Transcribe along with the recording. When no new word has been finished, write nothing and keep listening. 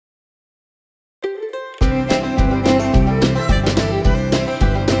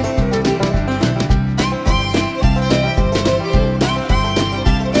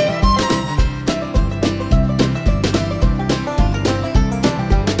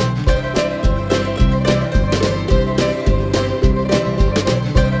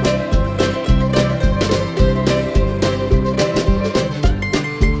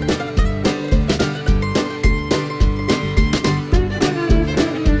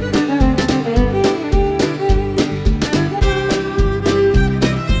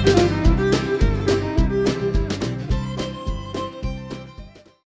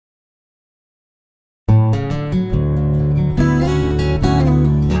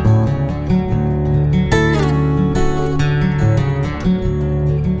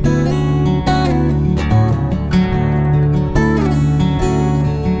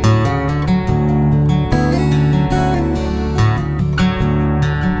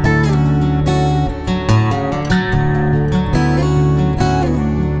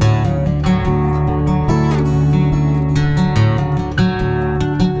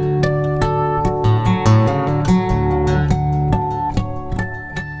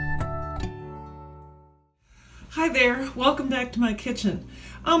Hi there, welcome back to my kitchen.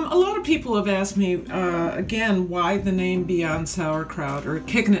 A lot of people have asked me, again, why the name Beyond Sauerkraut, or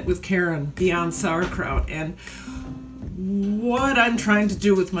Kicking It with Karen, Beyond Sauerkraut, and what I'm trying to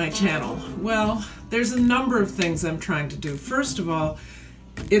do with my channel. Well, there's a number of things I'm trying to do. First of all,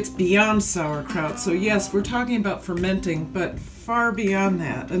 it's beyond sauerkraut, so yes, we're talking about fermenting, but far beyond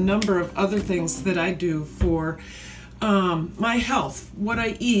that, a number of other things that I do for my health, what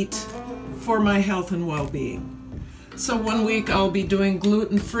I eat for my health and well-being. So one week I'll be doing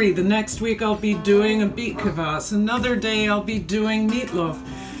gluten-free, the next week I'll be doing a Beet Kvass, another day I'll be doing meatloaf.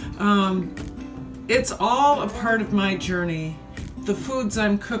 It's all a part of my journey, the foods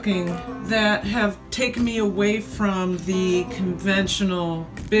I'm cooking that have taken me away from the conventional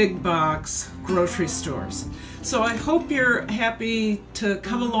big box grocery stores. So I hope you're happy to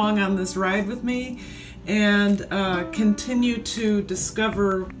come along on this ride with me and continue to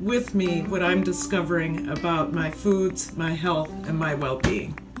discover with me what I'm discovering about my foods, my health, and my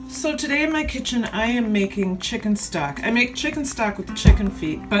well-being. So today in my kitchen I am making chicken stock. I make chicken stock with chicken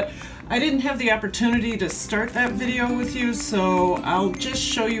feet, but I didn't have the opportunity to start that video with you, so I'll just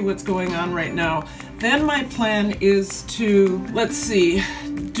show you what's going on right now. Then my plan is to, let's see,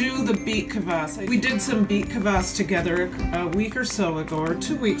 do the Beet Kvass. We did some Beet Kvass together a week or so ago, or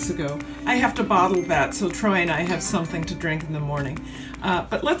 2 weeks ago. I have to bottle that, so Troy and I have something to drink in the morning.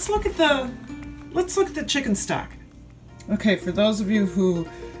 But let's look at the chicken stock. Okay, for those of you who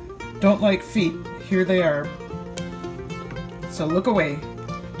don't like feet, here they are. So look away.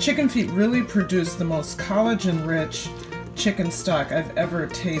 Chicken feet really produce the most collagen-rich chicken stock I've ever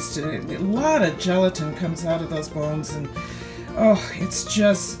tasted. A lot of gelatin comes out of those bones, and oh,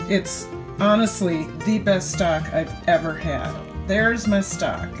 it's honestly the best stock I've ever had. There's my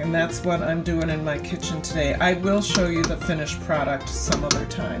stock, and that's what I'm doing in my kitchen today. I will show you the finished product some other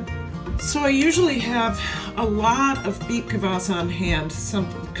time. So I usually have a lot of Beet Kvass on hand,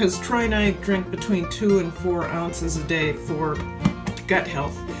 because Troy and I drink between 2 and 4 ounces a day for gut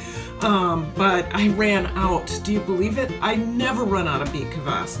health. But I ran out. Do you believe it? I never run out of Beet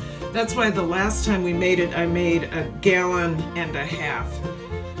Kvass. That's why the last time we made it, I made 1.5 gallons.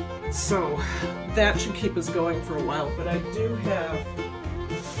 So that should keep us going for a while. But I do have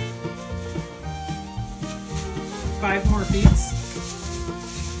 5 more beets.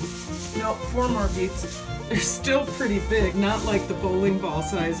 No, 4 more beets. They're still pretty big, not like the bowling ball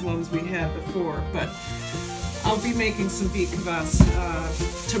size ones we had before, but I'll be making some Beet Kvass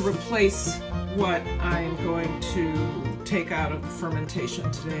to replace what I'm going to take out of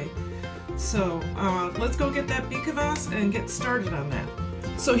fermentation today. So let's go get that Beet Kvass and get started on that.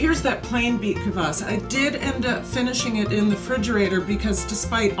 So here's that plain Beet Kvass. I did end up finishing it in the refrigerator because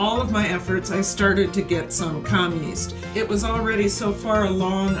despite all of my efforts, I started to get some comm yeast. It was already so far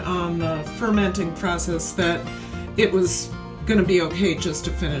along on the fermenting process that it was going to be okay just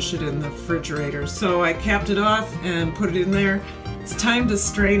to finish it in the refrigerator. So I capped it off and put it in there. It's time to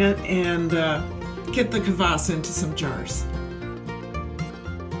strain it and get the kvass into some jars.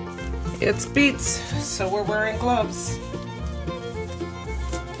 It's beets, so we're wearing gloves.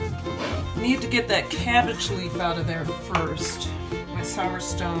 Need to get that cabbage leaf out of there first. My sour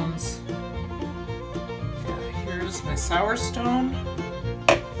stones. Yeah, here's my sour stone.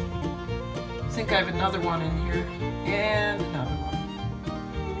 I think I have another one in here. And another one.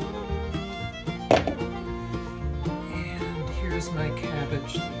 And here's my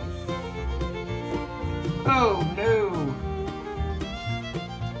cabbage leaf. Oh no!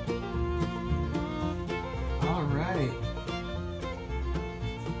 Alright.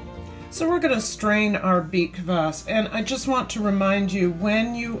 So we're going to strain our Beet Kvass, and I just want to remind you,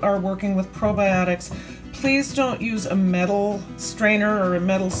 when you are working with probiotics, please don't use a metal strainer or a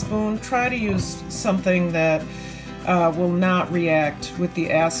metal spoon. Try to use something that will not react with the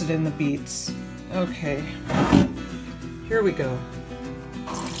acid in the beets. Okay, here we go.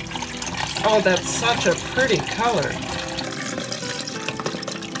 Oh, that's such a pretty color.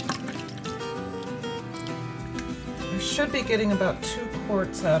 I should be getting about 2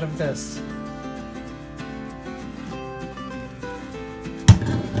 quarts out of this.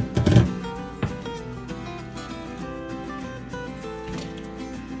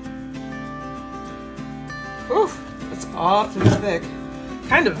 Oof. Awfully thick,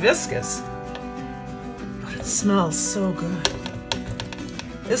 kind of viscous, but it smells so good.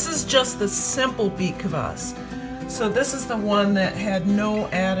 This is just the simple Beet Kvass, so this is the one that had no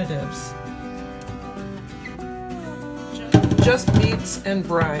additives, just beets and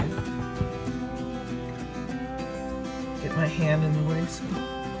brine. Get my hand in the way, so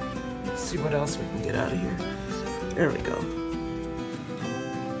let's see what else we can get out of here. There we go.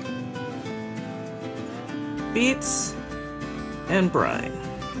 beets and brine.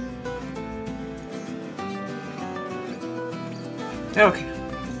 Okay,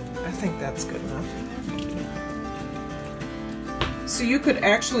 I think that's good enough. So you could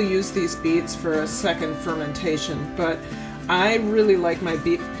actually use these beets for a second fermentation, but I really like my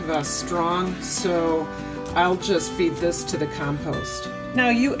Beet Kvass strong, so I'll just feed this to the compost. Now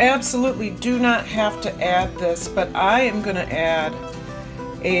you absolutely do not have to add this, but I am going to add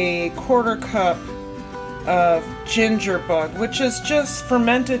a 1/4 cup of ginger bug, which is just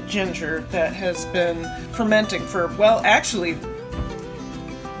fermented ginger that has been fermenting for, well, actually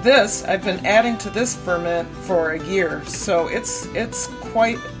this, I've been adding to this ferment for a year, so it's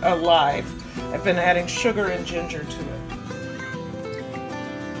quite alive. I've been adding sugar and ginger to it.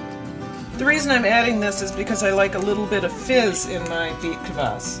 The reason I'm adding this is because I like a little bit of fizz in my Beet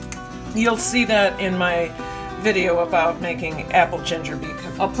Kvass. You'll see that in my video about making apple ginger beet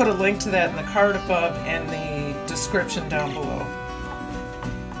kvass. I'll put a link to that in the card above and the description down below.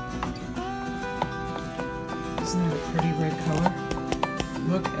 Isn't that a pretty red color?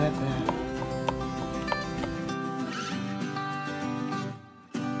 Look at that.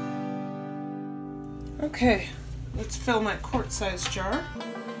 Okay, let's fill my quart-sized jar.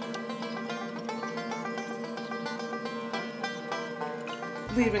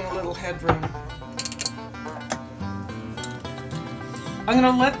 Leaving a little headroom. I'm going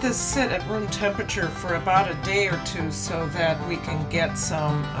to let this sit at room temperature for about a day or two so that we can get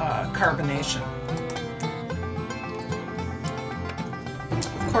some carbonation.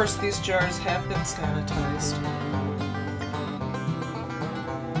 Of course, these jars have been sanitized.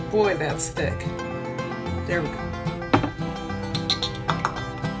 Boy, that's thick. There we go.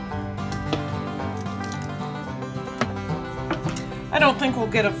 I don't think we'll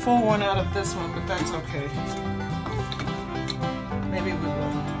get a full one out of this one, but that's okay. Maybe we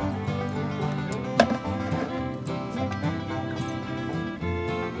will.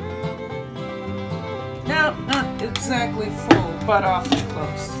 No, not exactly full, but awfully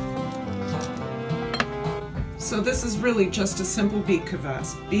close. So this is really just a simple Beet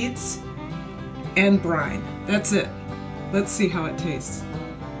Kvass. Beets and brine. That's it. Let's see how it tastes.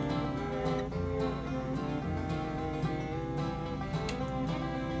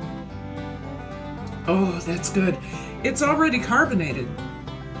 Oh, that's good. It's already carbonated.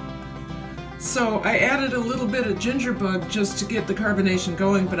 So I added a little bit of ginger bug just to get the carbonation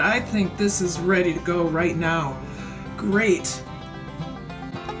going, but I think this is ready to go right now. Great.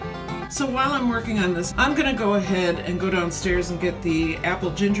 So while I'm working on this, I'm going to go ahead and go downstairs and get the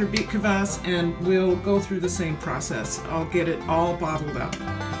apple ginger Beet Kvass, and we'll go through the same process. I'll get it all bottled up.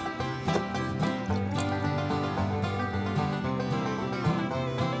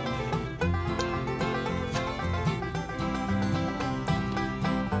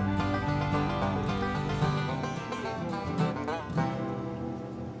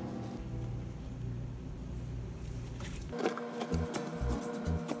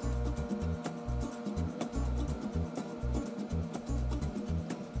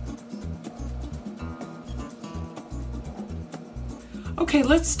 Okay,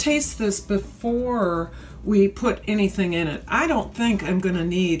 let's taste this before we put anything in it. I don't think I'm going to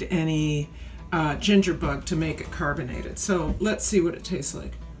need any ginger bug to make it carbonated. So let's see what it tastes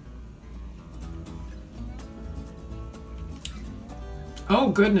like. Oh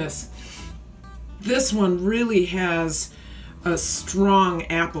goodness. This one really has a strong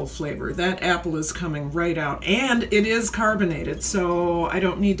apple flavor. That apple is coming right out, and it is carbonated, so I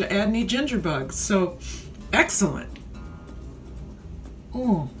don't need to add any ginger bugs. So excellent.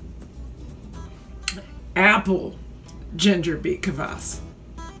 Oh, apple ginger Beet Kvass.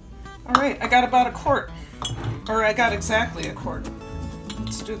 All right, I got about a quart, or I got exactly a quart.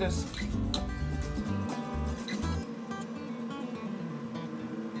 Let's do this.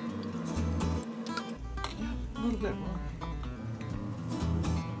 A little bit more.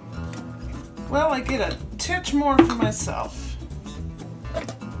 Well, I get a titch more for myself.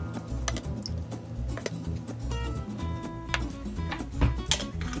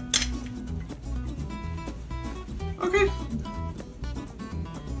 Okay.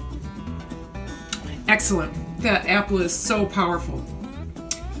 Excellent. That apple is so powerful.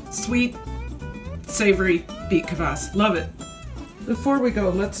 Sweet, savory Beet Kvass. Love it. Before we go,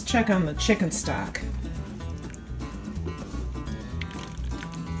 let's check on the chicken stock.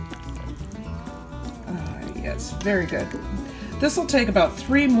 Yes, very good. This will take about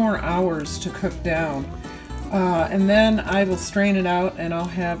 3 more hours to cook down. And then I will strain it out and I'll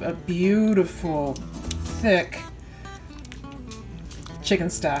have a beautiful, thick chicken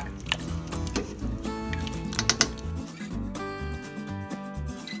stock.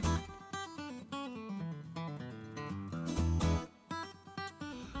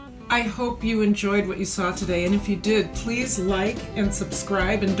 I hope you enjoyed what you saw today, and if you did, please like and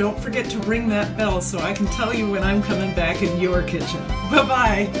subscribe, and don't forget to ring that bell so I can tell you when I'm coming back in your kitchen.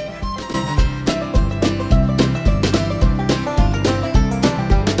 Bye-bye.